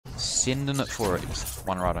sending it for it.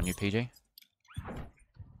 One right on you, PG.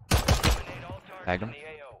 Tagged him.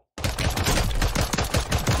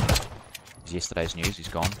 He's yesterday's news. He's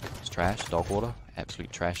gone. It's trash. Dog water.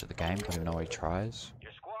 Absolute trash at the game. Don't even know why he tries.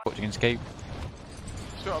 Portuguese keep.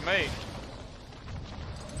 That's what I mean.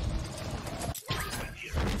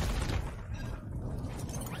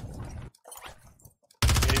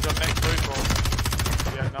 Yeah, he's on next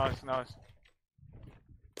roof. Yeah, nice, nice.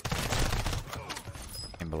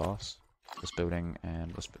 In below us. This building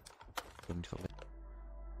and this building to the left.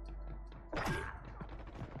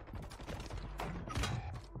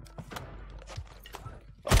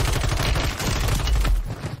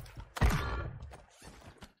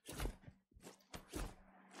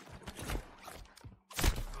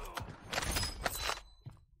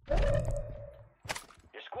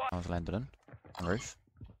 I was landed in on the roof.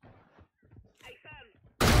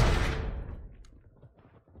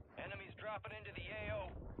 Enemies dropping into the AO.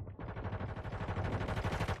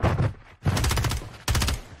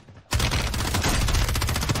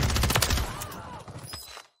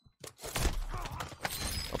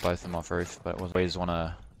 Got both of them off roof, but it was always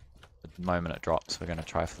the moment it drops, we're gonna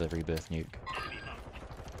try for the rebirth nuke.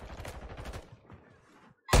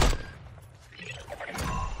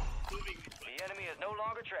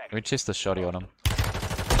 Can we chest the shotty on him?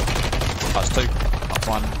 Oh, it's two. Knocked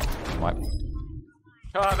one. Wipe.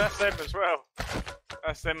 Oh, that's them as well.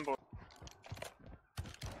 That's them, boy.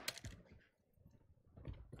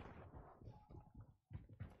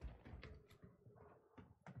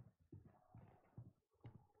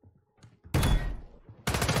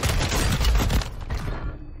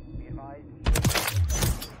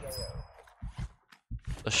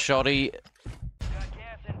 The shotty. Got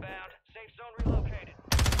gas inbound. Safe zone relocated.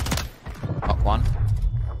 Knocked one.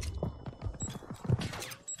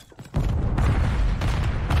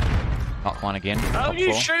 Knocked one again. Oh, Top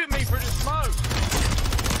you floor. shoot me through the smoke!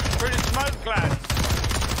 Through the smoke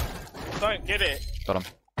glass! Don't get it. Got him.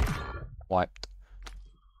 Wiped.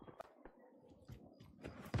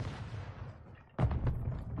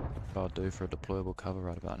 What I'll do for a deployable cover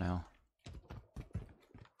right about now.